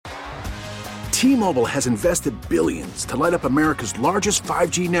T-Mobile has invested billions to light up America's largest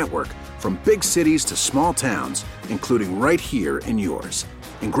 5G network, from big cities to small towns, including right here in yours.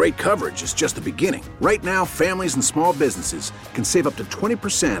 And great coverage is just the beginning. Right now, families and small businesses can save up to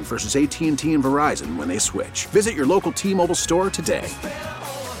 20% versus AT&T and Verizon when they switch. Visit your local T-Mobile store today.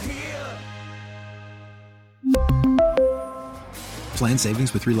 Plan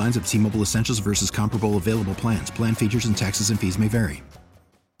savings with 3 lines of T-Mobile Essentials versus comparable available plans. Plan features and taxes and fees may vary.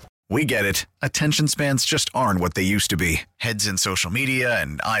 We get it. Attention spans just aren't what they used to be. Heads in social media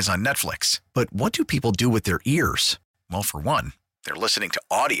and eyes on Netflix. But what do people do with their ears? Well, for one, they're listening to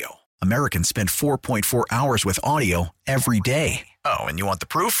audio. Americans spend 4.4 hours with audio every day. Oh, and you want the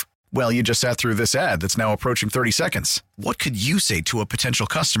proof? Well, you just sat through this ad that's now approaching 30 seconds. What could you say to a potential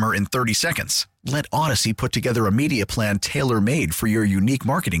customer in 30 seconds? Let Odyssey put together a media plan tailor-made for your unique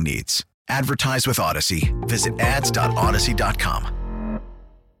marketing needs. Advertise with Odyssey. Visit ads.odyssey.com.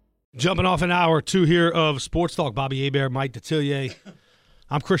 Jumping off an hour or two here of Sports Talk, Bobby Hebert, Mike Detillier.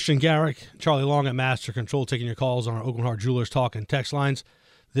 I'm Christian Garrick, Charlie Long at Master Control, taking your calls on our Oakland Heart Jewelers Talk and text lines.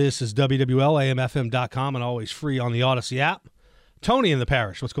 This is WWL, and always free on the Odyssey app. Tony in the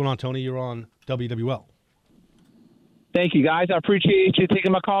parish. What's going on, Tony? You're on WWL. Thank you, guys. I appreciate you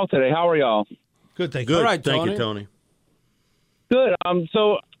taking my call today. How are y'all? Good, thank you. Good. All right, Thank you, Tony. Good.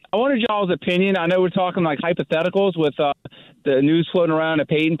 So I wanted y'all's opinion. I know we're talking like hypotheticals with the news floating around of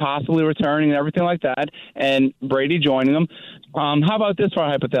Peyton possibly returning and everything like that, and Brady joining them. How about this for a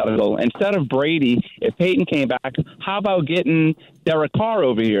hypothetical? Instead of Brady, if Peyton came back, how about getting Derek Carr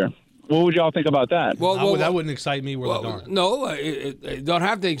over here? What would y'all think about that? Well, that wouldn't excite me. No, it don't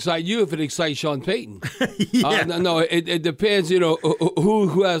have to excite you if it excites Sean Payton. No, it depends.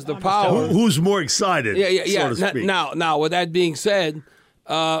 Who has the power. Who's more excited? Yeah. So to speak. Now, with that being said,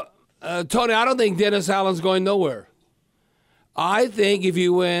 Tony, I don't think Dennis Allen's going nowhere. I think if he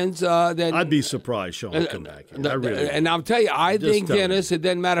wins, then I'd be surprised Sean would come back. And I'll tell you, I think Dennis. It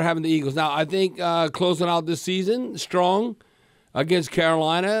doesn't matter having the Eagles. Now, I think closing out this season strong against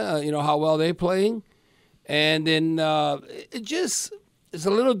Carolina, how well they're playing. And then it's a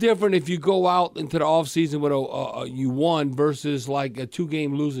little different if you go out into the offseason with you won versus like a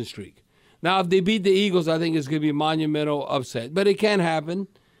 2-game losing streak. Now, if they beat the Eagles, I think it's going to be a monumental upset. But it can happen.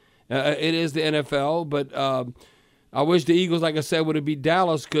 It is the NFL. But I wish the Eagles, like I said, would have beat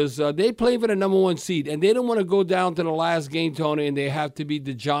Dallas because they play for the number 1 seed. And they don't want to go down to the last game, Tony, and they have to beat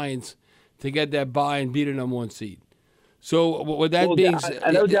the Giants to get that bye and beat the number 1 seed. So with that being said,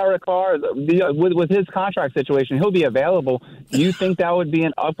 I know Derek Carr, with his contract situation, he'll be available. Do you think that would be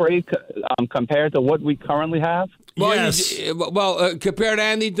an upgrade compared to what we currently have? Well, yes. Compared to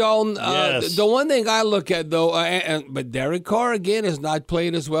Andy Dalton, yes. The one thing I look at, though, but Derek Carr, again, has not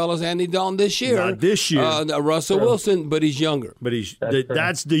played as well as Andy Dalton this year. Not this year. Russell Wilson, but he's younger. But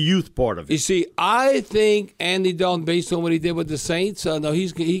that's the youth part of it. You see, I think Andy Dalton, based on what he did with the Saints,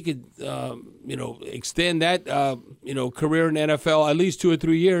 he could extend that career in the NFL at least 2 or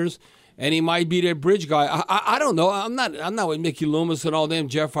 3 years, and he might be their bridge guy. I don't know. I'm not with Mickey Loomis and all them,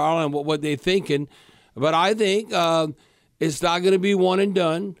 Jeff Harlan, what they're thinking. But I think it's not going to be one and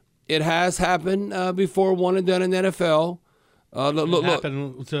done. It has happened before, one and done in the NFL. Look,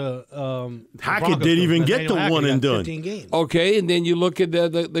 happened to Hackett didn't even get the one and done. 15 games. Okay, and then you look at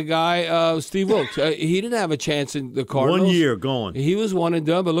the guy, Steve Wilkes. He didn't have a chance in the Cardinals. 1 year gone. He was one and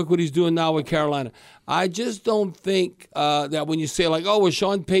done, but look what he's doing now with Carolina. I just don't think that when you say like,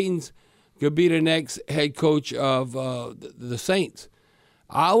 Sean Payton's going to be the next head coach of the Saints.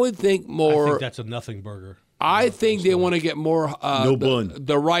 I would think more. I think that's a nothing burger. I think they want to get more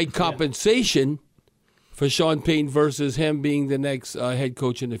the right compensation for Sean Payton versus him being the next head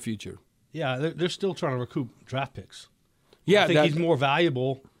coach in the future. Yeah, they're still trying to recoup draft picks. Yeah, I think he's more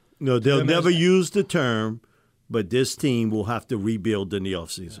valuable. No, they'll never use the term, but this team will have to rebuild in the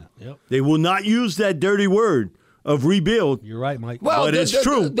offseason. Yep. They will not use that dirty word of rebuild. You're right, Mike. Well, but it's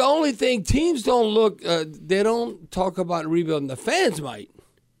true. The only thing, teams don't look, they don't talk about rebuilding. The fans might.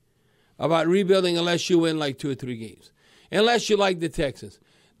 About rebuilding unless you win like 2 or 3 games. Unless you like the Texans.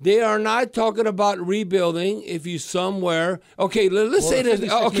 They are not talking about rebuilding if you somewhere. Okay, let's say this.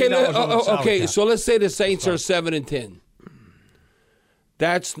 Okay, so let's say the Saints are 7-10.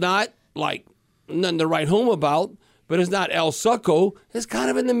 That's not like nothing to write home about, but it's not El Succo. It's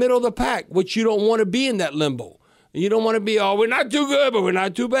kind of in the middle of the pack, which you don't want to be in that limbo. You don't want to be, we're not too good, but we're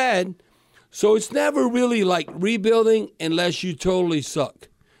not too bad. So it's never really like rebuilding unless you totally suck.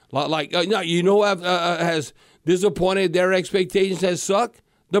 Has disappointed their expectations has sucked?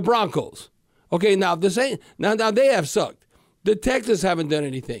 The Broncos. Okay, now now they have sucked. The Texans haven't done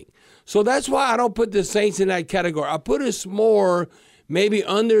anything. So that's why I don't put the Saints in that category. I put us more maybe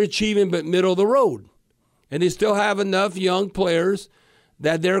underachieving but middle of the road. And they still have enough young players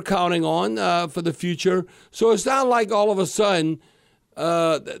that they're counting on for the future. So it's not like all of a sudden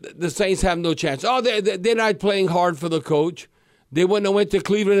the Saints have no chance. Oh, they're not playing hard for the coach. They wouldn't have went to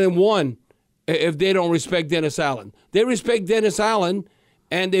Cleveland and won if they don't respect Dennis Allen. They respect Dennis Allen,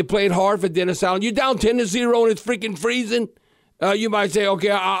 and they played hard for Dennis Allen. You're down 10-0 and it's freaking freezing. You might say,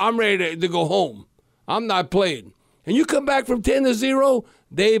 okay, I'm ready to go home. I'm not playing. And you come back from 10-0,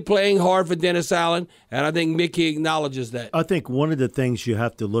 they playing hard for Dennis Allen, and I think Mickey acknowledges that. I think one of the things you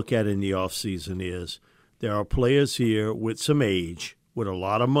have to look at in the offseason is there are players here with some age, with a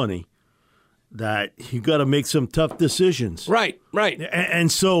lot of money, that you got to make some tough decisions. Right.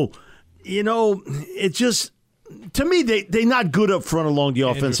 And so, it just, to me, they're not good up front along the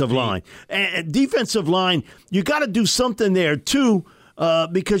offensive line. And defensive line, you got to do something there, too,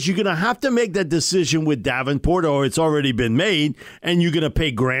 because you're going to have to make that decision with Davenport, or it's already been made, and you're going to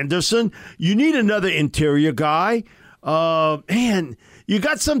pay Granderson. You need another interior guy. And you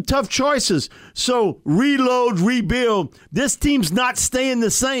got some tough choices. So reload, rebuild. This team's not staying the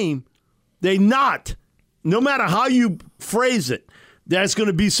same. They're not. No matter how you phrase it, there's going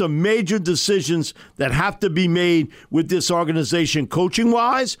to be some major decisions that have to be made with this organization,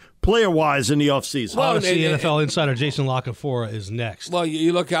 coaching-wise, player-wise, in the offseason. Well, Odyssey NFL insider Jason La Canfora is next. Well,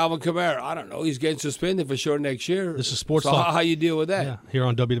 you look at Alvin Kamara. I don't know. He's getting suspended for sure next year. This is Sports So Talk. how you deal with that? Yeah, here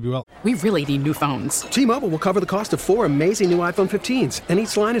on WWL. We really need new phones. T-Mobile will cover the cost of 4 amazing new iPhone 15s, and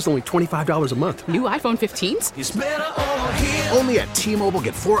each line is only $25 a month. New iPhone 15s? It's better over here. Only at T-Mobile,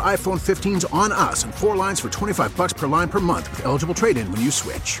 get 4 iPhone 15s on us and 4 lines for $25 per line per month with eligible trade-in when you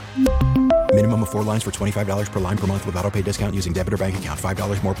switch. Minimum of 4 lines for $25 per line per month with autopay discount using debit or bank account.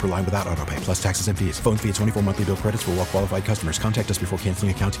 $5 more per line without autopay, plus taxes and fees. Phone fee at 24 monthly bill credits for well-qualified customers. Contact us before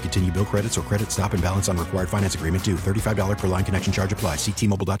canceling account to continue bill credits or credit stop and balance on required finance agreement due. $35 per line connection charge applies. See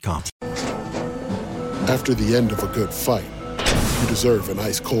T-Mobile.com. After the end of a good fight, you deserve an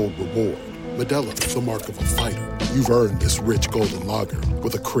ice-cold reward. Modelo is the mark of a fighter. You've earned this rich golden lager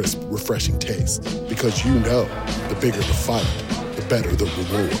with a crisp, refreshing taste. Because you know, the bigger the fight, the better the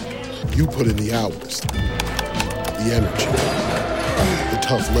reward. You put in the hours, the energy, the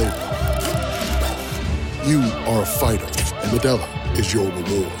tough labor. You are a fighter, and Modelo is your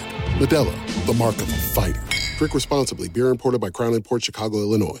reward. Modelo, the mark of a fighter. Drink responsibly. Beer imported by Crown Imports, Chicago,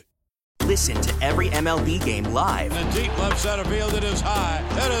 Illinois. Listen to every MLB game live. In the deep left center field, it is high,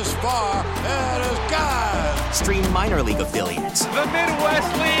 it is far, it is gone. Stream minor league affiliates. The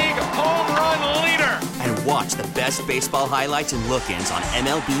Midwest League home run leader. And watch the best baseball highlights and look-ins on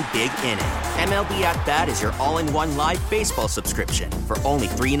MLB Big Inning. MLB At Bat is your all-in-one live baseball subscription for only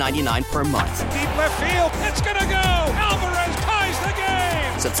 $3.99 per month. Deep left field, it's gonna go. Alvarez ties the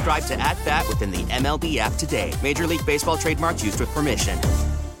game. Subscribe to At Bat within the MLB app today. Major League Baseball trademarks used with permission.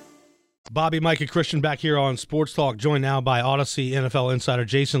 Bobby, Mike, and Christian back here on Sports Talk, joined now by Odyssey NFL insider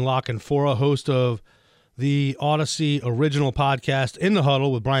Jason La Canfora, host of the Odyssey original podcast In the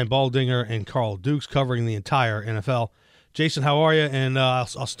Huddle with Brian Baldinger and Carl Dukes, covering the entire NFL. Jason, how are you? And I'll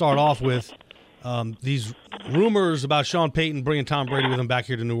start off with these rumors about Sean Payton bringing Tom Brady with him back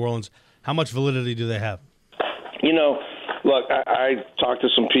here to New Orleans. How much validity do they have? Look, I talked to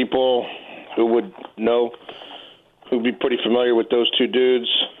some people who would know, who'd be pretty familiar with those two dudes.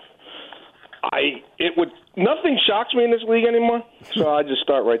 Nothing shocks me in this league anymore, so I just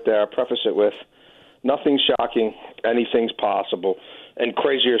start right there. I preface it with nothing shocking, anything's possible, and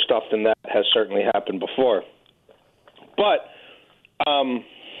crazier stuff than that has certainly happened before. But I'm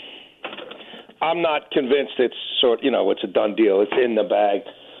not convinced it's it's a done deal, it's in the bag,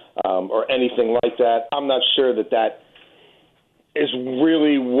 or anything like that. I'm not sure that is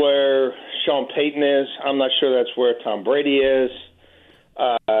really where Sean Payton is. I'm not sure that's where Tom Brady is.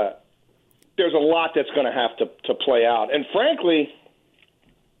 There's a lot that's going to have to play out. And frankly,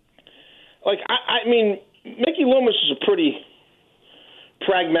 I mean, Mickey Loomis is a pretty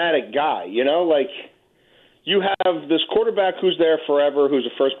pragmatic guy, you have this quarterback who's there forever, who's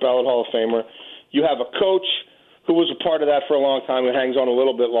a first ballot Hall of Famer. You have a coach who was a part of that for a long time, who hangs on a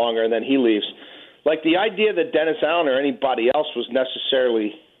little bit longer, and then he leaves. The idea that Dennis Allen or anybody else was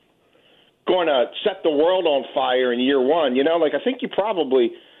necessarily going to set the world on fire in year one, I think you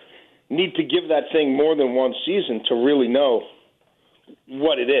probably need to give that thing more than one season to really know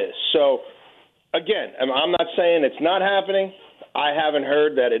what it is. So, again, I'm not saying it's not happening. I haven't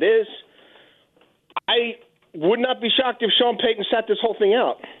heard that it is. I would not be shocked if Sean Payton sat this whole thing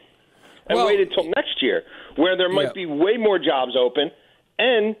out and waited till next year, where there might be way more jobs open.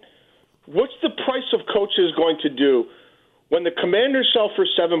 And what's the price of coaches going to do when the Commanders sell for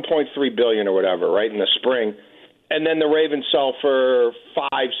 $7.3 billion or whatever, right, in the spring, and then the Ravens sell for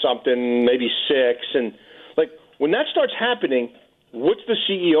 5-something, maybe 6, and like when that starts happening, what's the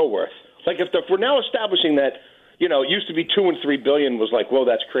CEO worth? Like if we're now establishing that, you know, it used to be $2 and $3 billion was like, whoa,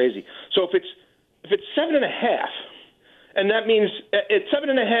 that's crazy. So if it's 7.5, and that means it's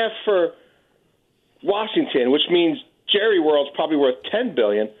 7.5 for Washington, which means Jerry World's probably worth $10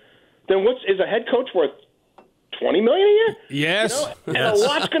 billion. Then is a head coach worth $20 million a year? Yes. You know? And a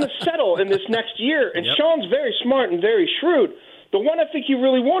lot's going to settle in this next year. And Sean's very smart and very shrewd. The one I think he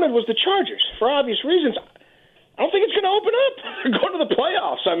really wanted was the Chargers for obvious reasons. I don't think it's going to open up or go to the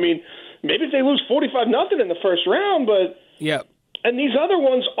playoffs. I mean, maybe if they lose 45-0 in the first round, but yeah. And these other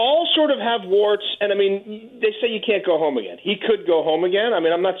ones all sort of have warts. And I mean, they say you can't go home again. He could go home again. I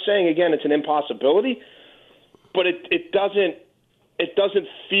mean, I'm not saying again it's an impossibility, but it doesn't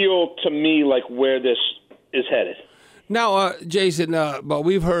feel to me like where this is headed. Now, Jason, but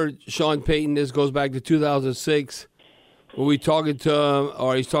we've heard Sean Payton. This goes back to 2006. Were we talking to him,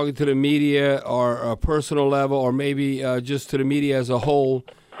 or he's talking to the media, or a personal level, or maybe just to the media as a whole?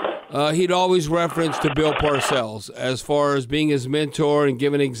 He'd always reference to Bill Parcells as far as being his mentor and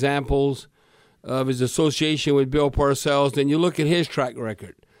giving examples of his association with Bill Parcells. Then you look at his track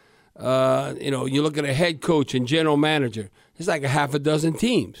record. You look at a head coach and general manager. It's like a half a dozen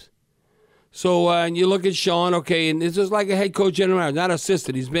teams. So and you look at Sean, okay, and this is like a head coach, general manager, not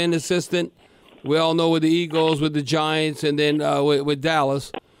assistant. He's been assistant. We all know with the Eagles, with the Giants, and then with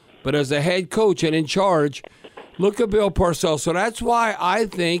Dallas. But as a head coach and in charge, look at Bill Parcells. So that's why I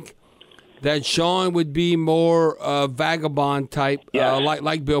think that Sean would be more vagabond type,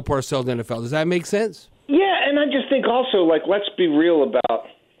 like Bill Parcells in the NFL. Does that make sense? Yeah, and I just think also, like, let's be real about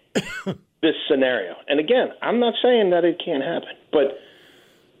this scenario. And again, I'm not saying that it can't happen. But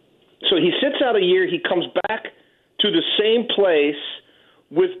so he sits out a year, he comes back to the same place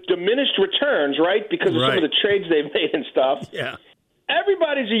with diminished returns, right, because of some of the trades they've made and stuff. Yeah.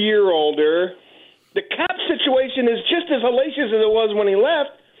 Everybody's a year older. The cap situation is just as hellacious as it was when he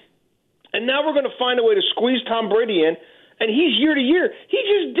left. And now we're going to find a way to squeeze Tom Brady in, and he's year to year. He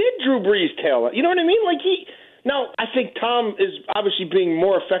just did Drew Brees' tail. You know what I mean? Now, I think Tom is obviously being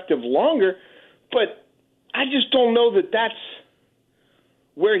more effective longer, but I just don't know that that's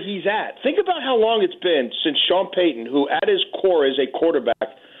where he's at. Think about how long it's been since Sean Payton, who at his core is a quarterback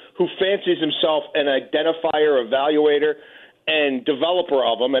who fancies himself an identifier, evaluator, and developer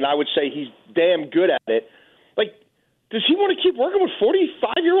of them, and I would say he's damn good at it. Like, does he want to keep working with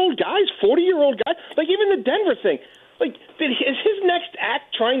 45-year-old guys, 40-year-old guys? Like, even the Denver thing. Like, is his next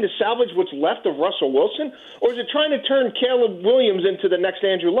act trying to salvage what's left of Russell Wilson, or is it trying to turn Caleb Williams into the next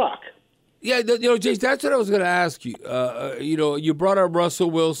Andrew Luck? Yeah, Jason, that's what I was going to ask you. You brought up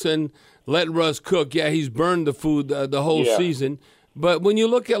Russell Wilson, letting Russ cook. Yeah, he's burned the food the whole season. But when you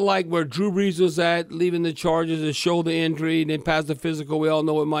look at, like, where Drew Brees was at, leaving the Chargers, a shoulder injury, and then passed the physical, we all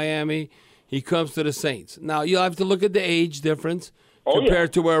know with Miami, he comes to the Saints. Now, you'll have to look at the age difference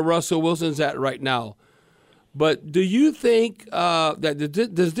compared to where Russell Wilson's at right now. But do you think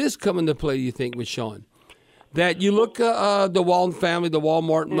does this come into play, you think, with Sean? That you look at the Walton family, the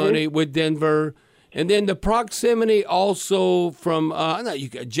Walmart money with Denver, and then the proximity also from a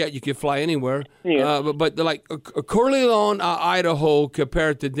jet you can fly anywhere, but like Corleone, Idaho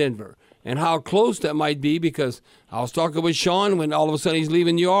compared to Denver, and how close that might be, because I was talking with Sean when all of a sudden he's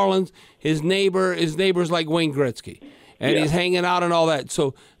leaving New Orleans. His neighbor's like Wayne Gretzky, and he's hanging out and all that.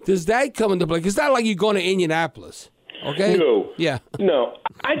 So does that come into play? Because it's not like you're going to Indianapolis, okay? No. Yeah. No.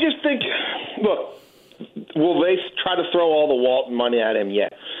 I just think, look, will they try to throw all the Walton money at him? Yeah.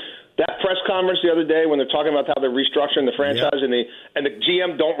 That press conference the other day when they're talking about how they're restructuring the franchise and the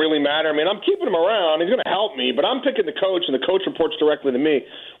GM don't really matter. I mean, I'm keeping him around. He's going to help me, but I'm picking the coach, and the coach reports directly to me.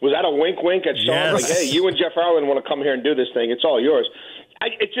 Was that a wink at Sean? Like, hey, you and Jeff Harlan want to come here and do this thing. It's all yours.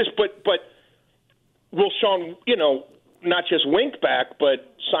 But will Sean, not just wink back,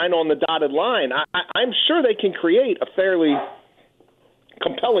 but sign on the dotted line? I'm sure they can create a fairly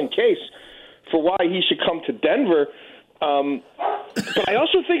compelling case for why he should come to Denver. But I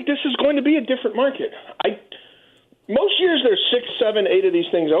also think this is going to be a different market. Most years there's 6, 7, 8 of these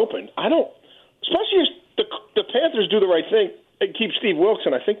things open. Especially if the Panthers do the right thing and keep Steve Wilkes,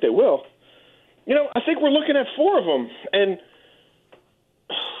 and I think they will. I think we're looking at 4 of them. And,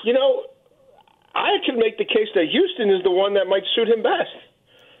 I can make the case that Houston is the one that might suit him best.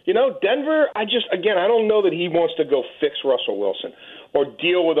 Denver, I don't know that he wants to go fix Russell Wilson or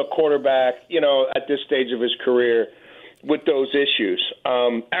deal with a quarterback, at this stage of his career. with those issues.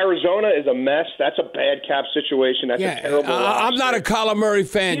 Arizona is a mess. That's a bad cap situation. That's a terrible I'm not a Kyler Murray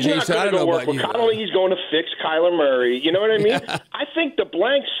fan, he's Jason. I don't know about you. I don't think he's going to fix Kyler Murray. You know what I mean? Yeah. I think the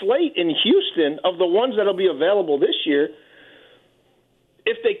blank slate in Houston of the ones that will be available this year,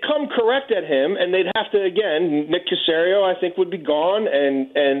 if they come correct at him, and they'd have to, again, Nick Caserio, I think, would be gone,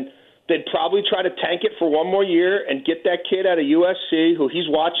 and they'd probably try to tank it for one more year and get that kid out of USC who he's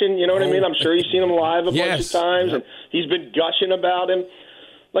watching. You know what I mean? I'm sure you've seen him live a bunch of times, and he's been gushing about him.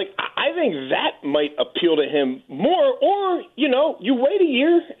 Like, I think that might appeal to him more. Or, you know, you wait a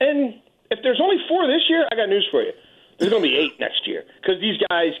year, and if there's only 4 this year, I got news for you. There's going to be 8 next year because these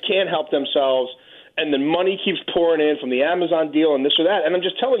guys can't help themselves, and the money keeps pouring in from the Amazon deal and this or that. And I'm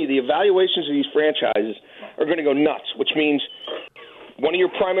just telling you, the evaluations of these franchises are going to go nuts, which means one of your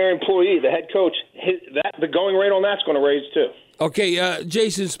primary employee, the head coach, the going rate on that's going to raise too. Okay,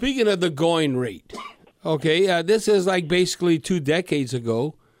 Jason, speaking of the going rate, this is like basically 2 decades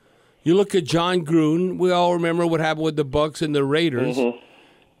ago. You look at John Gruden. We all remember what happened with the Bucs and the Raiders,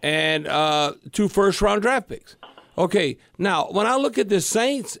 and 2 first-round draft picks. Okay, now, when I look at the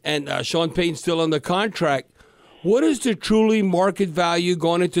Saints and Sean Payton's still on the contract, what is the truly market value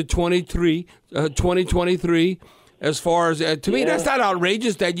going into 2023 as far as, to me, that's not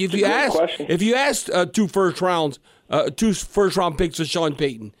outrageous that if you asked 2 first-round picks of Sean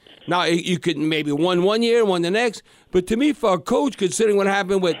Payton, now you could maybe one year, one the next, but to me, for a coach, considering what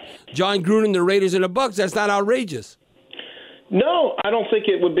happened with John Gruden, the Raiders, and the Bucs, that's not outrageous. No, I don't think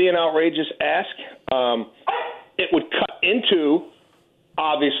it would be an outrageous ask. It would cut into,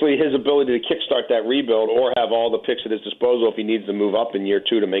 obviously, his ability to kickstart that rebuild or have all the picks at his disposal if he needs to move up in year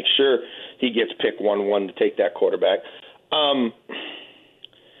 2 to make sure he gets pick 1-1 to take that quarterback.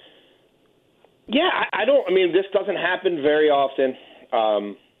 This doesn't happen very often.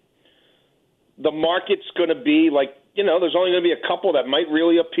 The market's going to be like, there's only going to be a couple that might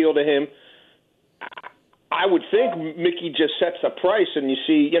really appeal to him. I would think Mickey just sets a price, and you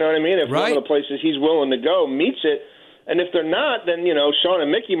see, you know what I mean? If one of the places he's willing to go meets it, and if they're not, then, Sean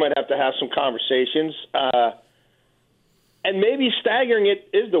and Mickey might have to have some conversations. And maybe staggering it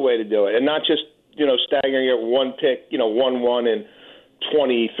is the way to do it, and not just, staggering it 1 pick, 1-1 and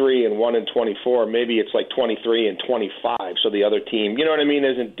 23 and 1 and 24. Maybe it's like 23 and 25, so the other team, you know what I mean,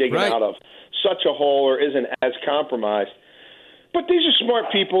 isn't digging out of such a hole or isn't as compromised. But these are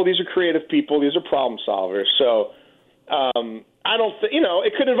smart people. These are creative people. These are problem solvers. So I don't think,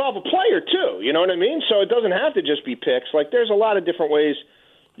 it could involve a player too. You know what I mean? So it doesn't have to just be picks. Like, there's a lot of different ways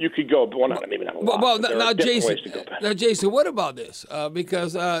you could go. Well, maybe not a lot. Well, now, Jason, what about this?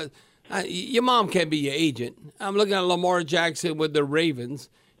 Because your mom can't be your agent. I'm looking at Lamar Jackson with the Ravens.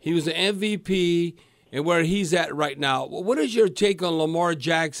 He was an MVP, and where he's at right now. What is your take on Lamar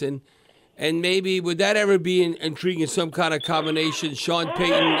Jackson? And maybe would that ever be intriguing, some kind of combination, Sean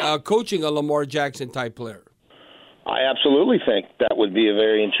Payton coaching a Lamar Jackson type player? I absolutely think that would be a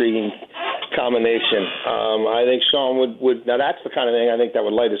very intriguing combination. I think Sean would. Now that's the kind of thing I think that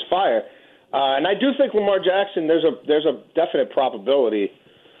would light his fire. And I do think Lamar Jackson. There's a definite probability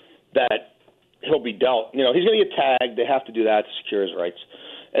that he'll be dealt. He's going to get tagged. They have to do that to secure his rights.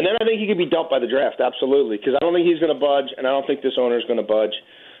 And then I think he could be dealt by the draft. Absolutely, because I don't think he's going to budge, and I don't think this owner is going to budge.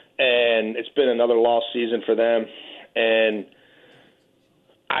 And it's been another lost season for them. And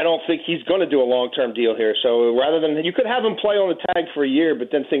I don't think he's going to do a long-term deal here. So rather than – you could have him play on the tag for a year, but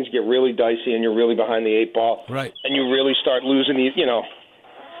then things get really dicey and you're really behind the 8 ball. Right. And you really start losing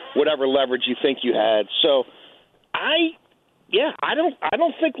whatever leverage you think you had. So I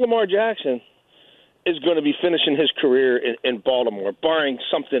don't think Lamar Jackson is going to be finishing his career in Baltimore, barring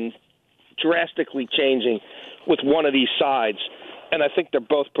something drastically changing with one of these sides. And I think they're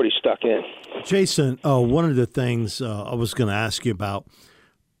both pretty stuck in. Jason, one of the things I was going to ask you about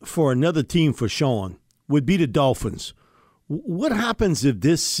for another team for Sean would be the Dolphins. What happens if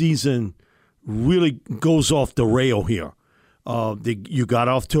this season really goes off the rail here? You got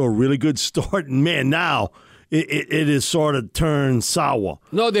off to a really good start, and, man, now it is sort of turned sour.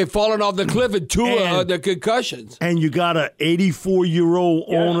 No, they've fallen off the cliff in 2 of the concussions. And you got an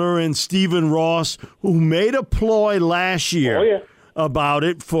 84-year-old owner in Stephen Ross who made a ploy last year about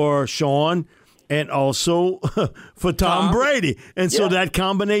it for Sean and also for Tom Brady. And so that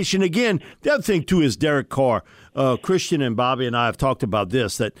combination, again, the other thing, too, is Derek Carr. Christian and Bobby and I have talked about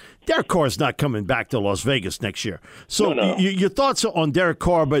this, that Derek Carr is not coming back to Las Vegas next year. So your thoughts on Derek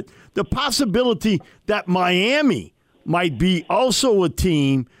Carr, but the possibility that Miami might be also a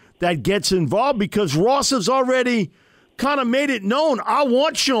team that gets involved because Ross has already kind of made it known, I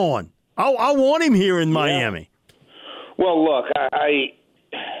want Sean. I want him here in Miami. Well, look, I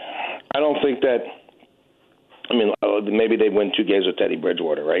don't think that I mean, maybe they win 2 games with Teddy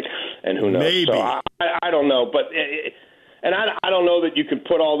Bridgewater, right? And who knows? Maybe. So I don't know, but and I don't know that you can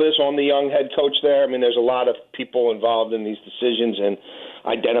put all this on the young head coach there. I mean, there's a lot of people involved in these decisions and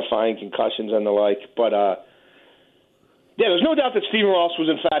identifying concussions and the like. But yeah, there's no doubt that Stephen Ross was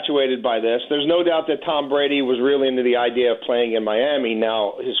infatuated by this. There's no doubt that Tom Brady was really into the idea of playing in Miami.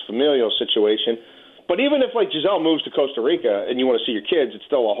 Now his familial situation. But even if, like, Giselle moves to Costa Rica and you want to see your kids, it's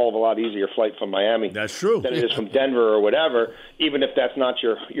still a whole of a lot easier flight from Miami that's true. than it is from Denver or whatever, even if that's not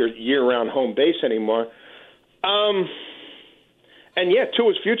your year-round home base anymore. And, yeah,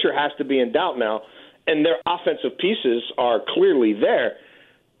 Tua's future has to be in doubt now, and their offensive pieces are clearly there.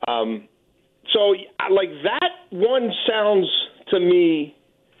 So, like, that one sounds to me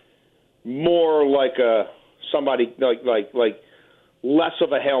more like somebody like less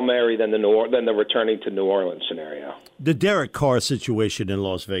of a Hail Mary than the returning to New Orleans scenario. The Derek Carr situation in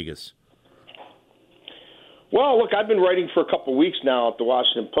Las Vegas. Well, look, I've been writing for a couple of weeks now at the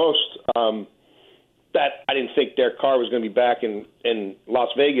Washington Post that I didn't think Derek Carr was going to be back in Las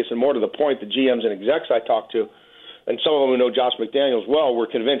Vegas, and more to the point, the GMs and execs I talked to, and some of them who know Josh McDaniels well, were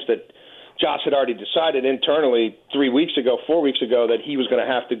convinced that Josh had already decided internally 4 weeks ago, that he was going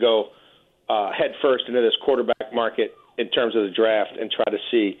to have to go head first into this quarterback market in terms of the draft and try to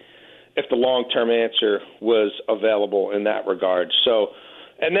see if the long-term answer was available in that regard. So,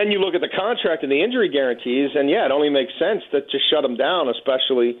 and then you look at the contract and the injury guarantees, and yeah, it only makes sense to shut him down,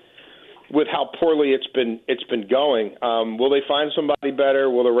 especially with how poorly it's been going. Will they find somebody better?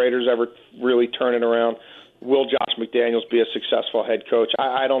 Will the Raiders ever really turn it around? Will Josh McDaniels be a successful head coach?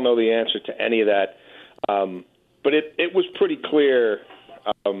 I don't know the answer to any of that. But it was pretty clear,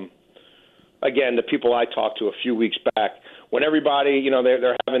 again, the people I talked to a few weeks back, when everybody,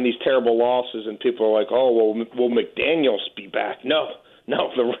 they're having these terrible losses and people are like, oh, well, will McDaniels be back? No.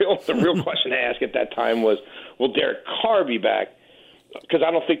 The real question to ask at that time was, will Derek Carr be back? Because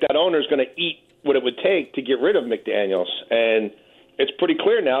I don't think that owner is going to eat what it would take to get rid of McDaniels. And it's pretty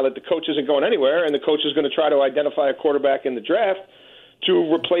clear now that the coach isn't going anywhere, and the coach is going to try to identify a quarterback in the draft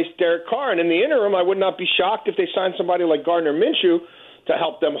to replace Derek Carr. And in the interim, I would not be shocked if they signed somebody like Gardner Minshew to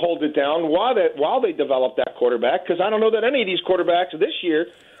help them hold it down while they develop that quarterback, because I don't know that any of these quarterbacks this year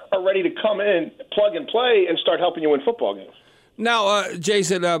are ready to come in, plug and play, and start helping you win football games. Now,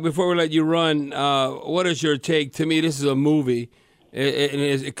 Jason, before we let you run, what is your take? To me, this is a movie.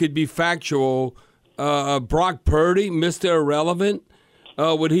 It could be factual. Brock Purdy, Mr. Irrelevant,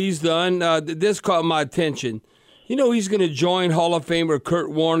 what he's done, this caught my attention. He's going to join Hall of Famer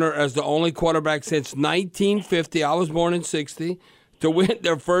Kurt Warner as the only quarterback since 1950. I was born in 60. To win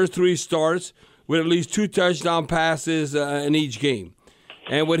their first 3 starts with at least 2 touchdown passes in each game.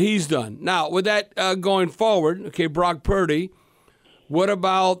 And what he's done. Now, with that going forward, okay, Brock Purdy, what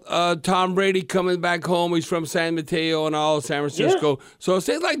about Tom Brady coming back home? He's from San Mateo and all, San Francisco. Yeah. So it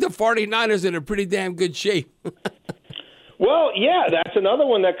seems like the 49ers in a pretty damn good shape. Well, yeah, that's another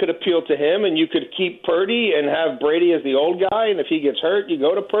one that could appeal to him, and you could keep Purdy and have Brady as the old guy, and if he gets hurt, you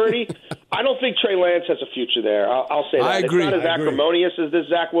go to Purdy. I don't think Trey Lance has a future there. I'll say that. I agree. It's not as acrimonious as this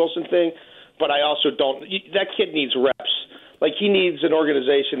Zach Wilson thing, but I also don't – that kid needs reps. Like, he needs an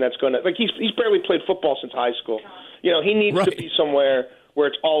organization that's going to – like, he's barely played football since high school. He needs to be somewhere where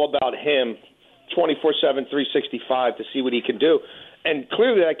it's all about him 24/7, 365 to see what he can do. And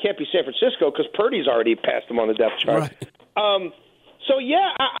clearly that can't be San Francisco because Purdy's already passed him on the depth chart. Right. So yeah,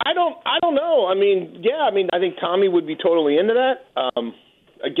 I don't know. I think Tommy would be totally into that.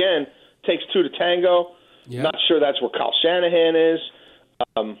 Again, takes 2 to tango. Yeah. Not sure that's where Kyle Shanahan is,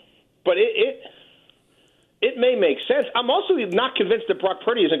 but it may make sense. I'm also not convinced that Brock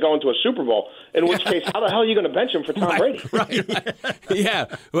Purdy isn't going to a Super Bowl. In which case, how the hell are you going to bench him for Tom Brady? Right. Yeah,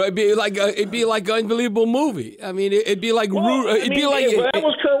 well, it'd be like an unbelievable movie. I mean, it'd be like that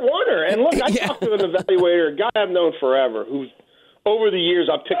was Kurt Warner. And look, I talked to an evaluator, a guy I've known forever, who's over the years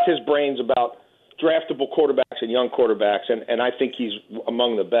I've picked his brains about draftable quarterbacks and young quarterbacks, and I think he's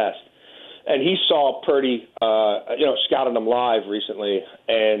among the best. And he saw Purdy, scouting him live recently,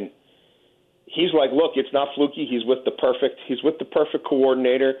 and he's like, look, it's not fluky. He's with the perfect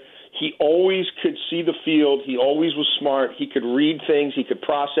coordinator. He always could see the field. He always was smart. He could read things. He could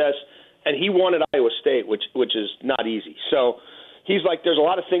process. And he wanted Iowa State, which is not easy. So he's like, there's a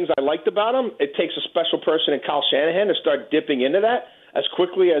lot of things I liked about him. It takes a special person in Kyle Shanahan to start dipping into that as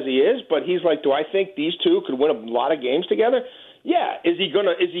quickly as he is. But he's like, do I think these two could win a lot of games together? Yeah. Is he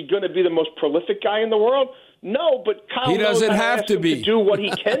gonna be the most prolific guy in the world? No, but Kyle doesn't have to be. To do what he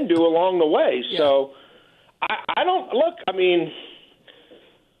can do along the way. Yeah. So I don't look. I mean,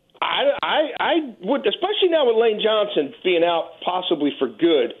 I would, especially now with Lane Johnson being out possibly for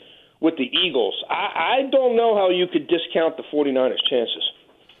good. with the Eagles. I don't know how you could discount the 49ers' chances.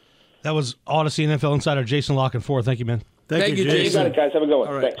 That was Odyssey NFL insider Jason Lockenford. Thank you, man. Thank you, Jason. You got it, guys. Have a good one.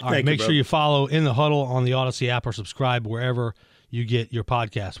 All right. Thanks. All right, make sure you follow In the Huddle on the Odyssey app or subscribe wherever you get your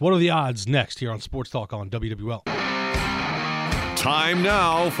podcast. What are the odds next here on Sports Talk on WWL? Time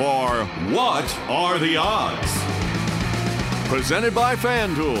now for What Are the Odds? Presented by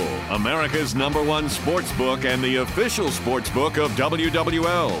FanDuel, America's #1 sports book and the official sports book of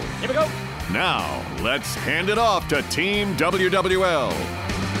WWL. Here we go. Now, let's hand it off to Team WWL.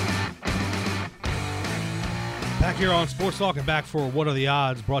 Back here on Sports Talk and back for What Are the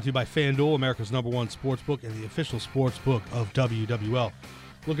Odds, brought to you by FanDuel, America's #1 sports book and the official sports book of WWL.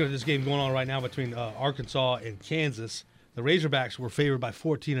 Looking at this game going on right now between Arkansas and Kansas, the Razorbacks were favored by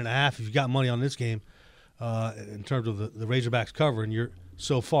 14.5. If you got money on this game, in terms of the Razorbacks covering, you're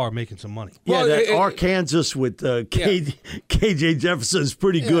so far making some money. Yeah, that Arkansas with KJ Jefferson is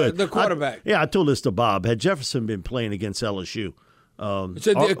pretty good. The quarterback. I told this to Bob. Had Jefferson been playing against LSU,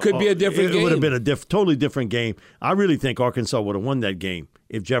 it could be a different game. It would have been a totally different game. I really think Arkansas would have won that game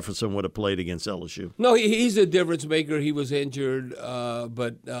if Jefferson would have played against LSU. No, he's a difference maker. He was injured.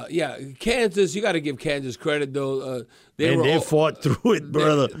 Kansas, you got to give Kansas credit, though. They fought through it,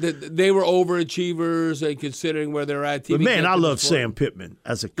 brother. They were overachievers, and considering where they're at. But, man, I love Sam Pittman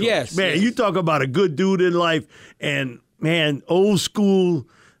as a coach. Yes. Man, you talk about a good dude in life and, man, old school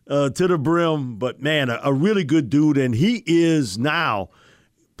to the brim, but, man, a really good dude. And he is now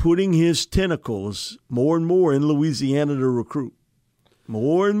putting his tentacles more and more in Louisiana to recruit.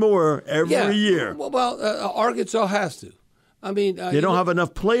 More and more every year. Well, Arkansas has to. I mean, they don't have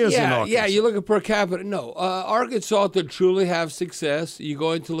enough players in Arkansas. Yeah, you look at per capita. No, Arkansas to truly have success, you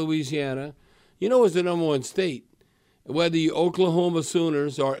go into Louisiana. You know, it's the #1 state. Whether you Oklahoma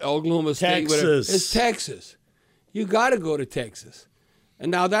Sooners or Oklahoma State, whatever, it's Texas. You got to go to Texas. And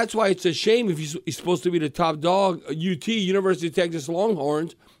now that's why it's a shame if you're supposed to be the top dog, UT, University of Texas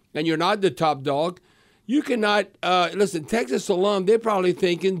Longhorns, and you're not the top dog. You cannot listen. Texas alum, they're probably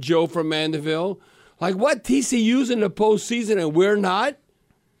thinking Joe from Mandeville, like what TCU's in the postseason and we're not.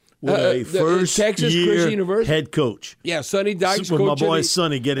 With a first Texas year Christian University head coach. Yeah, Sonny Dykes, with coach my boy of the,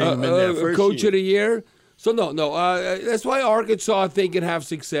 Sonny getting him in there first coach year. of the year. So no, that's why Arkansas I think can have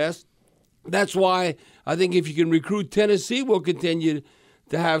success. That's why I think if you can recruit Tennessee, we'll continue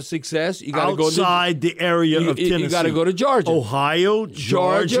to have success. You got to go outside the area of Tennessee. You got to go to Georgia, Ohio,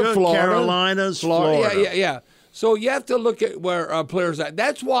 Georgia, Florida, Carolinas, Florida. Yeah. So you have to look at where players are.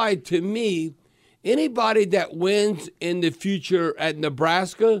 That's why, to me, anybody that wins in the future at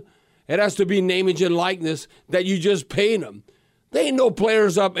Nebraska, it has to be name, image, and likeness that you just paid them. They ain't no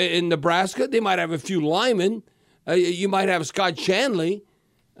players up in Nebraska. They might have a few linemen. You might have Scott Shanley.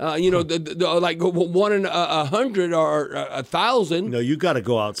 Like 1 in 100 or 1,000. No, you got to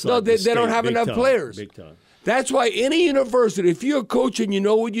go outside. No, they state, don't have enough players. Big time. That's why any university, if you're a coach and you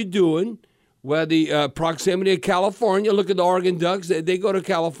know what you're doing, where the proximity of California, look at the Oregon Ducks, they go to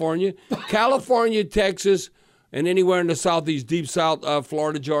California, Texas, and anywhere in the southeast, deep south,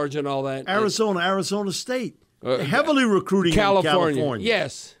 Florida, Georgia, and all that. Arizona State. Heavily recruiting California.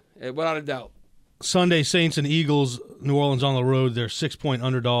 Yes, without a doubt. Sunday, Saints and Eagles, New Orleans on the road. They're 6-point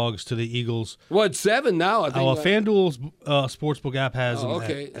underdogs to the Eagles. What, 7 now? I think. FanDuel's sportsbook app has them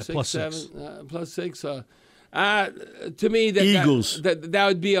at 6, +6. 7, +6. To me, Eagles. That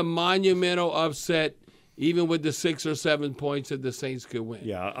would be a monumental upset, even with the 6 or 7 points that the Saints could win.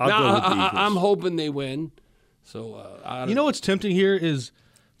 Yeah, I'll go with the Eagles. I'm hoping they win. So you know what's tempting here is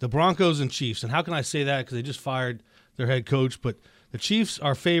the Broncos and Chiefs. And how can I say that? Because they just fired their head coach, but the Chiefs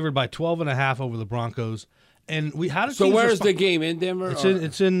are favored by 12.5 over the Broncos. And so where's the game, in Denver? It's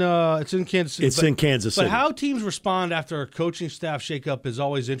in Kansas City. It's in Kansas City. But how teams respond after a coaching staff shakeup is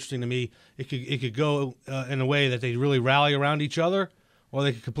always interesting to me. It could go in a way that they really rally around each other, or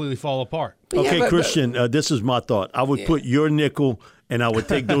they could completely fall apart. Okay, Christian, this is my thought. I would put your nickel, and I would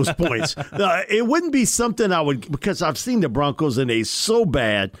take those points. It wouldn't be something I would, because I've seen the Broncos, and they're so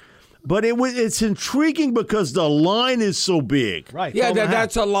bad. But it's intriguing because the line is so big. Right. Yeah,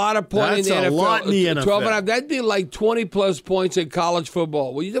 that's a lot of points in the NFL. That's a lot in the NFL. 12.5. That'd be like 20-plus points in college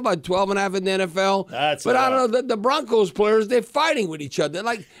football. Well, you talk about 12.5 in the NFL. But I don't know, the Broncos players, they're fighting with each other. They're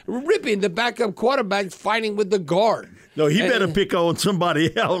like ripping the backup quarterback fighting with the guard. No, he better pick on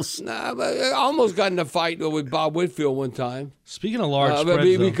somebody else. Nah, but I almost got in a fight with Bob Whitfield one time. Speaking of large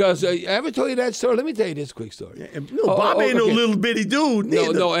spreads, because I ever told you that story? Let me tell you this quick story. Bob ain't no little bitty dude.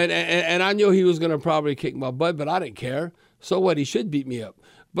 Neither. No, and I knew he was going to probably kick my butt, but I didn't care. So what? He should beat me up.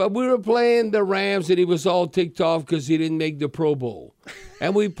 But we were playing the Rams, and he was all ticked off because he didn't make the Pro Bowl.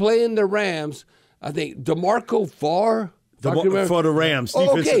 And we playing the Rams. I think DeMarco For the Rams,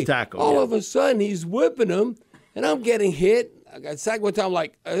 defensive tackle. All of a sudden, he's whipping him, and I'm getting hit. I got sacked one time.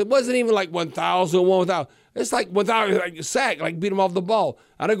 Like it wasn't even like 1,000, 1,000. It's like 1,000, like sack, like beat him off the ball.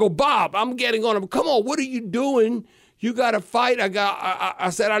 And I go, Bob, I'm getting on him. Come on, what are you doing? You got to fight. I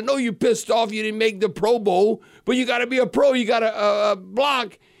said, I know you pissed off. You didn't make the Pro Bowl, but you got to be a pro. You got to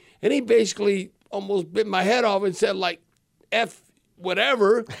block. And he basically almost bit my head off and said, like, F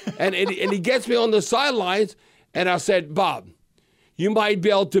whatever. and he gets me on the sidelines. And I said, Bob, you might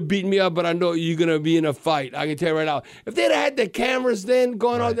be able to beat me up, but I know you're going to be in a fight. I can tell you right now. If they'd had the cameras then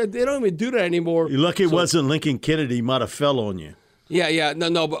going on, they don't even do that anymore. You're lucky it wasn't Lincoln Kennedy. He might have fell on you. Yeah.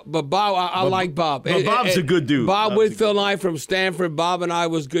 No, but Bob, I like Bob. But Bob's a good dude. Bob Whitfield and I from Stanford, Bob and I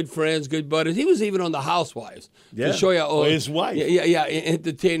was good friends, good buddies. He was even on The Housewives. Yeah. To show you his wife. Yeah,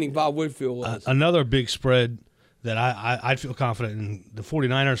 entertaining Bob Whitfield was. Another big spread that I'd feel confident in, the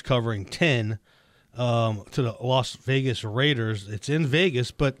 49ers covering 10 to the Las Vegas Raiders. It's in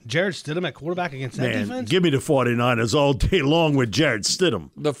Vegas, but Jarrett Stidham at quarterback against that defense? Give me the 49ers all day long with Jarrett Stidham.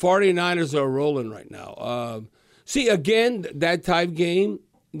 The 49ers are rolling right now. See, again, that type game,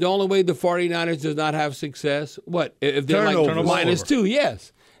 the only way the 49ers does not have success, what? If they're like minus 2,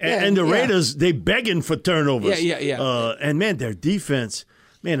 yes. And the Raiders, they begging for turnovers. Yeah. And, man, their defense,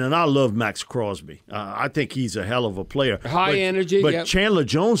 man, and I love Max Crosby. I think he's a hell of a player. High energy, But Chandler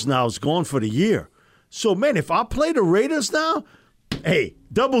Jones now is gone for the year. So, man, if I play the Raiders now, hey,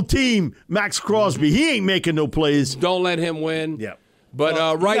 double team Max Crosby. He ain't making no plays. Don't let him win. Yeah.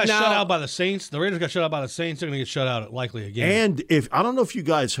 But right now, shut out by the Saints. The Raiders got shut out by the Saints. They're going to get shut out likely again. And I don't know if you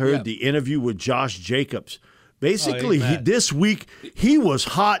guys heard the interview with Josh Jacobs. Basically, this week he was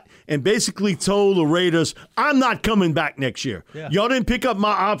hot and basically told the Raiders, "I'm not coming back next year. Yeah. Y'all didn't pick up my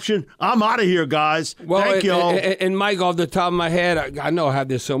option. I'm out of here, guys. Thank y'all." And Mike, off the top of my head, I know I have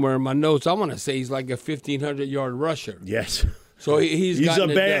this somewhere in my notes. I want to say he's like a 1,500-yard rusher. Yes. So he's a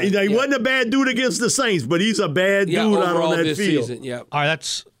bad. He wasn't a bad dude against the Saints, but he's a bad dude out on that this field. Season, All right,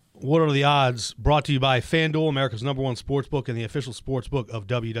 that's What Are the Odds, brought to you by FanDuel, America's #1 sports book and the official sports book of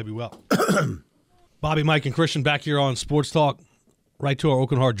WWL. Bobby, Mike, and Christian back here on Sports Talk. Right to our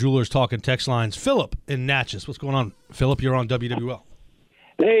Oakland Heart Jewelers talking text lines. Philip in Natchez. What's going on, Philip? You're on WWL.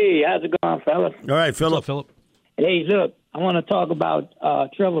 Hey, how's it going, fella? All right, Philip. What's up, Philip? Hey, look, I want to talk about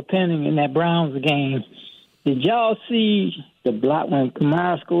Trevor Penning in that Browns game. Did y'all see the block when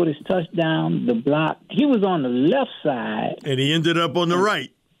Kamara scored his touchdown? The block, he was on the left side. And he ended up on the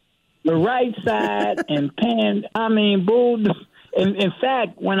right. The right side and panned, bulled. In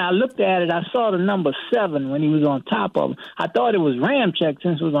fact, when I looked at it, I saw the number 7 when he was on top of him. I thought it was Ramczyk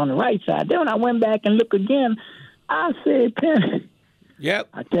since it was on the right side. Then when I went back and looked again, I said, Penning. Yep.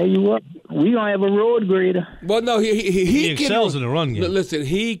 I tell you what, we don't have a road grader. Well, no, he excels in the run game. Listen,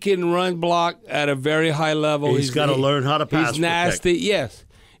 he can run block at a very high level. He's got to learn how to pass protect. He's nasty, yes.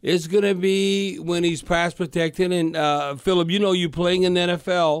 It's going to be when he's pass protecting. And, Philip, you playing in the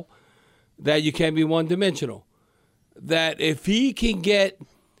NFL that you can't be one-dimensional. That if he can get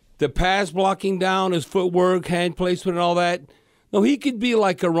the pass blocking down, his footwork, hand placement, and all that, no, he could be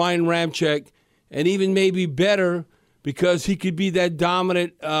like a Ryan Ramczyk and even maybe better because he could be that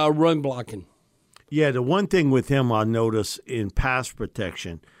dominant run blocking. Yeah, the one thing with him I notice in pass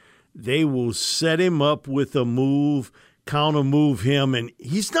protection, they will set him up with a move, counter move him, and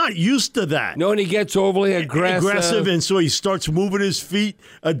he's not used to that. No, and he gets overly aggressive. And so he starts moving his feet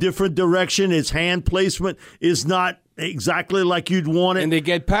a different direction. His hand placement is not exactly like you'd want it. And they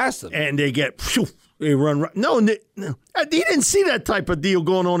get past him. And they run right. No, he didn't see that type of deal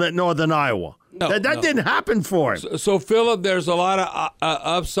going on at Northern Iowa. No, that didn't happen for him. So Philip, there's a lot of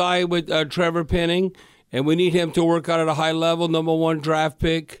upside with Trevor Penning, and we need him to work out at a high level, #1 draft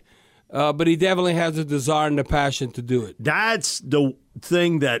pick. But he definitely has the desire and the passion to do it. That's the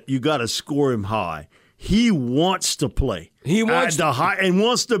thing that you got to score him high. He wants to play. He wants to high and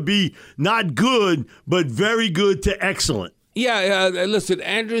wants to be not good, but very good to excellent. Yeah, listen,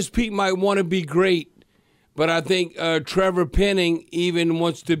 Andrews Pete might want to be great, but I think Trevor Penning even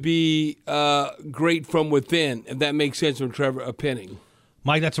wants to be great from within, if that makes sense from Trevor Penning.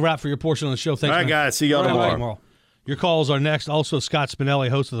 Mike, that's a wrap for your portion of the show. Thanks, all right, guys. See y'all tomorrow. Your calls are next. Also, Scott Spinelli,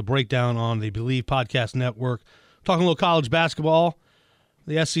 host of The Breakdown on the Believe Podcast Network. Talking a little college basketball,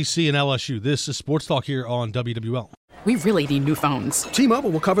 the SEC and LSU. This is Sports Talk here on WWL. We really need new phones. T-Mobile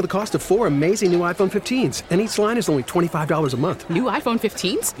will cover the cost of 4 amazing new iPhone 15s, and each line is only $25 a month. New iPhone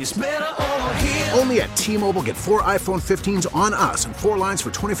 15s? It's better over here. Only at T-Mobile, get 4 iPhone 15s on us and 4 lines for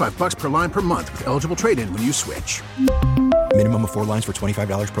 $25 per line per month with eligible trade-in when you switch. Minimum of 4 lines for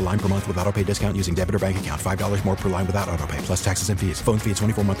 $25 per line per month with autopay discount using debit or bank account. $5 more per line without autopay, plus taxes and fees. Phone fee at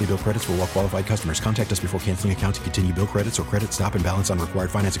 24 monthly bill credits for well-qualified customers. Contact us before canceling account to continue bill credits or credit stop and balance on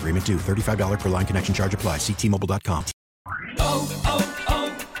required finance agreement due. $35 per line connection charge applies. See T-Mobile.com.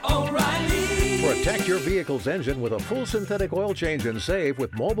 O'Reilly. Protect your vehicle's engine with a full synthetic oil change and save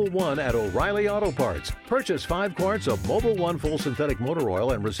with Mobil 1 at O'Reilly Auto Parts. Purchase 5 quarts of Mobil 1 full synthetic motor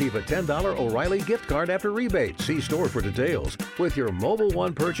oil and receive a $10 O'Reilly gift card after rebate. See store for details. With your Mobil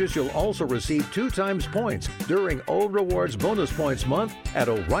 1 purchase, you'll also receive 2 times points during O Rewards Bonus Points Month at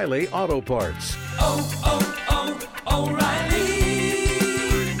O'Reilly Auto Parts. O'Reilly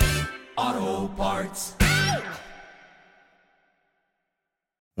Auto Parts.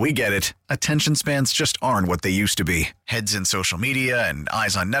 We get it. Attention spans just aren't what they used to be. Heads in social media and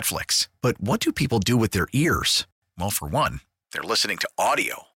eyes on Netflix. But what do people do with their ears? Well, for one, they're listening to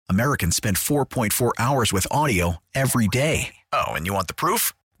audio. Americans spend 4.4 hours with audio every day. Oh, and you want the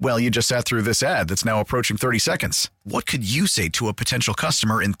proof? Well, you just sat through this ad that's now approaching 30 seconds. What could you say to a potential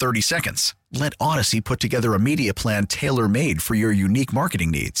customer in 30 seconds? Let Odyssey put together a media plan tailor-made for your unique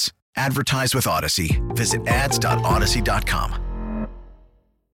marketing needs. Advertise with Odyssey. Visit ads.odyssey.com.